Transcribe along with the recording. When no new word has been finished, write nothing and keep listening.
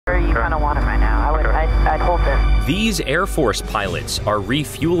you kind of want them right now. I'd hold this. These Air Force pilots are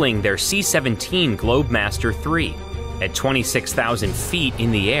refueling their C-17 Globemaster III at 26,000 feet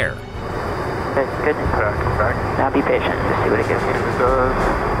in the air. Good. Back. Now be patient. Just see what it gives you. It does.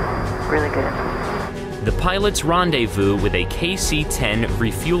 Really good. The pilots rendezvous with a KC-10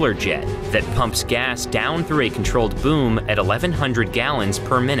 refueler jet that pumps gas down through a controlled boom at 1,100 gallons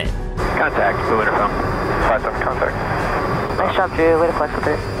per minute. Contact, blue intercom. 5-7 contact. Nice job, Drew. Way to flex with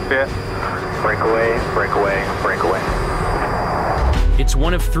it. Yeah. Break away, break away, break away. It's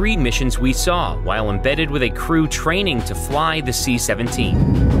one of 3 missions we saw while embedded with a crew training to fly the C-17.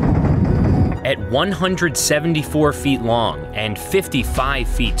 At 174 feet long and 55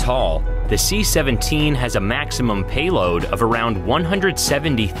 feet tall, the C-17 has a maximum payload of around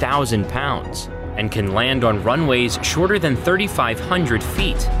 170,000 pounds and can land on runways shorter than 3,500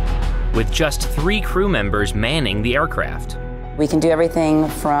 feet, with just 3 crew members manning the aircraft. We can do everything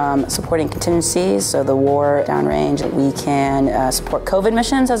from supporting contingencies, so the war downrange. We can support COVID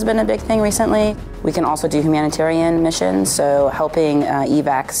missions has been a big thing recently. We can also do humanitarian missions, so helping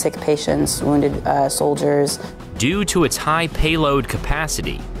evac sick patients, wounded soldiers. Due to its high payload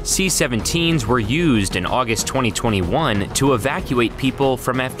capacity, C-17s were used in August 2021 to evacuate people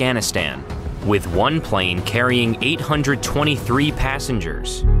from Afghanistan, with one plane carrying 823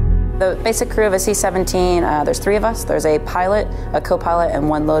 passengers. The basic crew of a C-17, there's 3 of us. There's a pilot, a co-pilot, and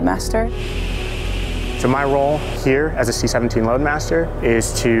 1 loadmaster. So my role here as a C-17 loadmaster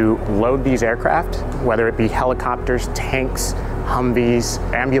is to load these aircraft, whether it be helicopters, tanks, Humvees,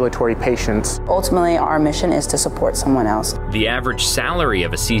 ambulatory patients. Ultimately, our mission is to support someone else. The average salary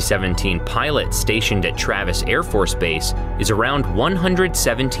of a C-17 pilot stationed at Travis Air Force Base is around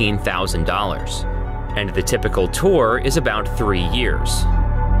 $117,000, and the typical tour is about 3 years.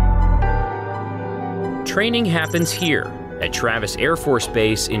 Training happens here at Travis Air Force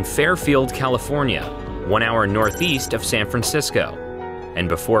Base in Fairfield, California, 1 hour northeast of San Francisco. And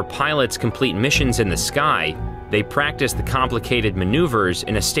before pilots complete missions in the sky, they practice the complicated maneuvers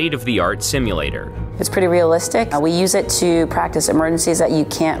in a state-of-the-art simulator. It's pretty realistic. We use it to practice emergencies that you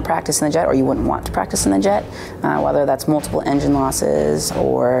can't practice in the jet or you wouldn't want to practice in the jet, whether that's multiple engine losses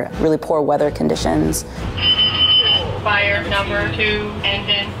or really poor weather conditions. Fire number 2,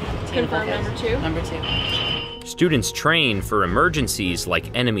 engine. Confirm number 2. Number 2. Students train for emergencies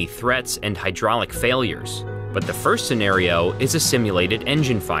like enemy threats and hydraulic failures. But the first scenario is a simulated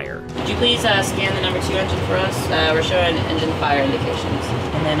engine fire. Could you please scan the number 2 engine for us? We're showing engine fire indications.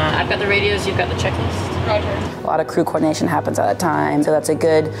 And then I've got the radios, you've got the checklist. Roger. A lot of crew coordination happens at a time, so that's a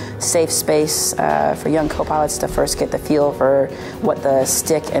good safe space for young co-pilots to first get the feel for what the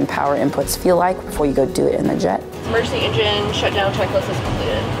stick and power inputs feel like before you go do it in the jet. Emergency engine shutdown checklist is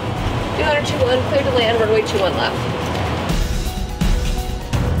completed. 221, clear to land, runway 21 left.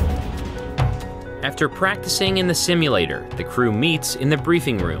 After practicing in the simulator, the crew meets in the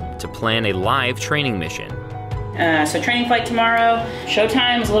briefing room to plan a live training mission. So training flight tomorrow.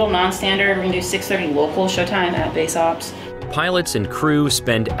 Showtime is a little non-standard. We're gonna do 6:30 local showtime at base ops. Pilots and crew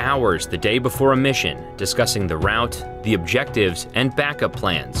spend hours the day before a mission discussing the route, the objectives, and backup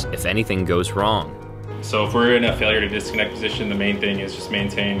plans if anything goes wrong. So if we're in a failure to disconnect position, the main thing is just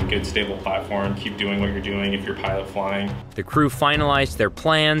maintain a good stable platform, keep doing what you're doing if you're pilot flying. The crew finalized their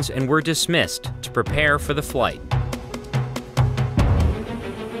plans and were dismissed to prepare for the flight.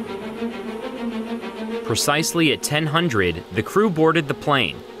 Precisely at 10:00, the crew boarded the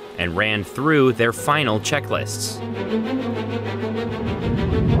plane and ran through their final checklists.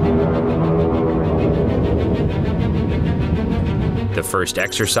 The first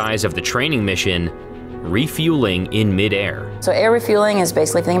exercise of the training mission, refueling in midair. So air refueling is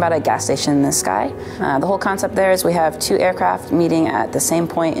basically thinking about a gas station in the sky. The whole concept there is we have 2 aircraft meeting at the same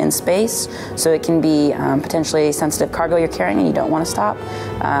point in space, so it can be potentially sensitive cargo you're carrying and you don't want to stop,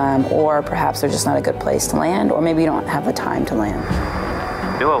 or perhaps there's just not a good place to land, or maybe you don't have the time to land.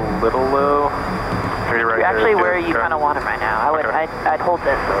 Feel a little low. You're actually where you kind of want them right now. I'd hold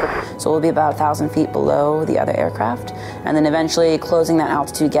this. So we'll be about 1,000 feet below the other aircraft, and then eventually closing that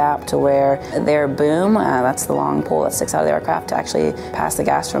altitude gap to where their boom, that's the long pole that sticks out of the aircraft, to actually pass the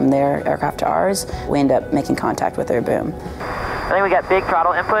gas from their aircraft to ours, we end up making contact with their boom. I think we got big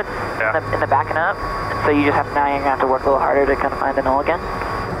throttle inputs in the backing up, and so you just have now you're gonna have to work a little harder to kind of find the null again.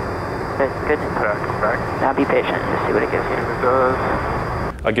 Good. Back. Now be patient and just see what it gives you. It does.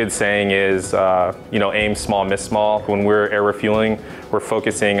 A good saying is, aim small, miss small. When we're air refueling, we're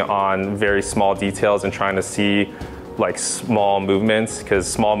focusing on very small details and trying to see like small movements, because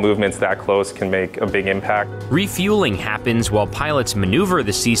small movements that close can make a big impact. Refueling happens while pilots maneuver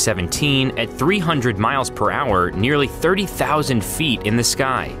the C-17 at 300 miles per hour, nearly 30,000 feet in the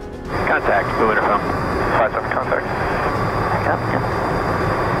sky. Contact, moving to film. 5-7 contact. Back up,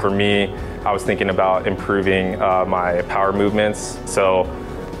 yeah. For me, I was thinking about improving my power movements. So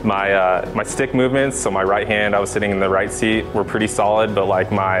my stick movements, so my right hand, I was sitting in the right seat, were pretty solid, but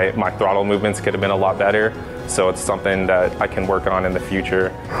like my throttle movements could have been a lot better. So it's something that I can work on in the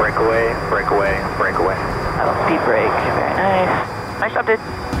future. Break away, break away, break away. That'll speed brake. Very nice. Nice job, dude.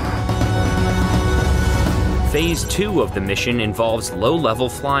 Phase 2 of the mission involves low-level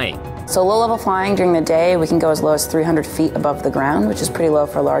flying. So low-level flying during the day, we can go as low as 300 feet above the ground, which is pretty low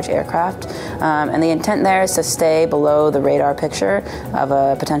for a large aircraft. And the intent there is to stay below the radar picture of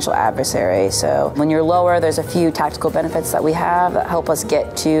a potential adversary. So when you're lower, there's a few tactical benefits that we have that help us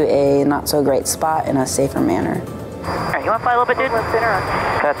get to a not-so-great spot in a safer manner. All right, you want to fly a little bit, dude?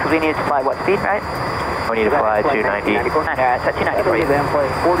 That's because we need to fly what speed, right? We need to fly 290. All right, set 290 for you. Then play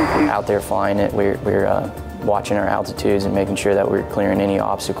 42. Out there flying it, we're watching our altitudes and making sure that we're clearing any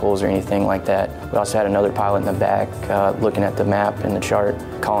obstacles or anything like that. We also had another pilot in the back looking at the map and the chart,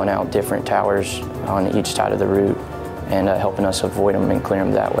 calling out different towers on each side of the route and helping us avoid them and clear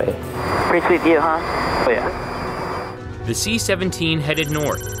them that way. Pretty sweet view, huh? Oh yeah. The C-17 headed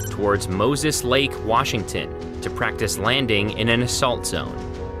north towards Moses Lake, Washington, to practice landing in an assault zone.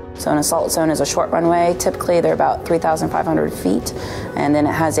 So an assault zone is a short runway. Typically they're about 3,500 feet. And then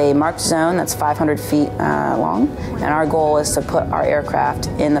it has a marked zone that's 500 feet long. And our goal is to put our aircraft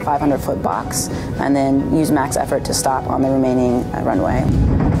in the 500-foot box and then use max effort to stop on the remaining runway.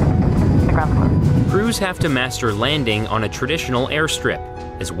 Crews have to master landing on a traditional airstrip,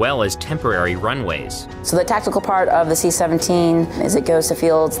 as well as temporary runways. So the tactical part of the C-17 is it goes to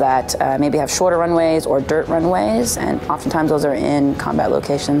fields that maybe have shorter runways or dirt runways, and oftentimes those are in combat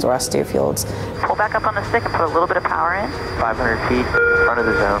locations or austere fields. Pull back up on the stick and put a little bit of power in. 500 feet, front of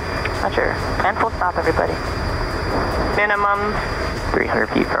the zone. Roger. And full stop, everybody. Minimum 300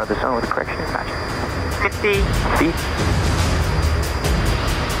 feet front of the zone with a correction. Roger. 50 feet.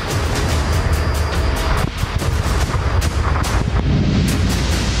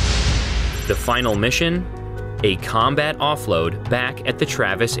 The final mission, a combat offload back at the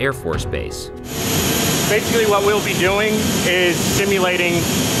Travis Air Force Base. Basically what we'll be doing is simulating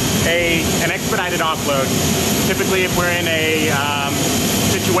an expedited offload. Typically if we're in a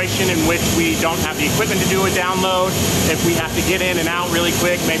situation in which we don't have the equipment to do a download, if we have to get in and out really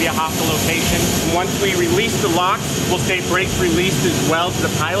quick, maybe a hostile location. Once we release the locks, we'll stay brakes released as well to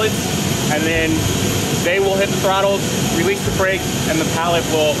the pilots, and then they will hit the throttles, release the brakes, and the pilot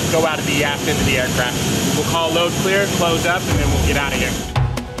will go out of the aft into the aircraft. We'll call load clear, close up, and then we'll get out of here.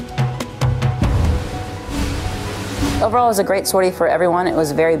 Overall, it was a great sortie for everyone. It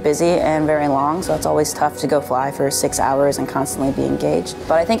was very busy and very long, so it's always tough to go fly for 6 hours and constantly be engaged.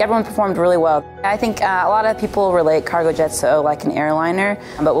 But I think everyone performed really well. I think a lot of people relate cargo jets to like an airliner,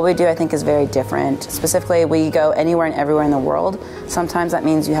 but what we do I think is very different. Specifically, we go anywhere and everywhere in the world. Sometimes that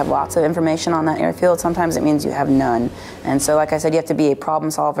means you have lots of information on that airfield, sometimes it means you have none. And so like I said, you have to be a problem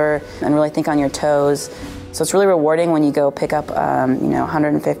solver and really think on your toes. So it's really rewarding when you go pick up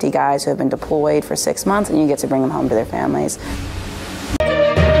 150 guys who have been deployed for 6 months and you get to bring them home to their families.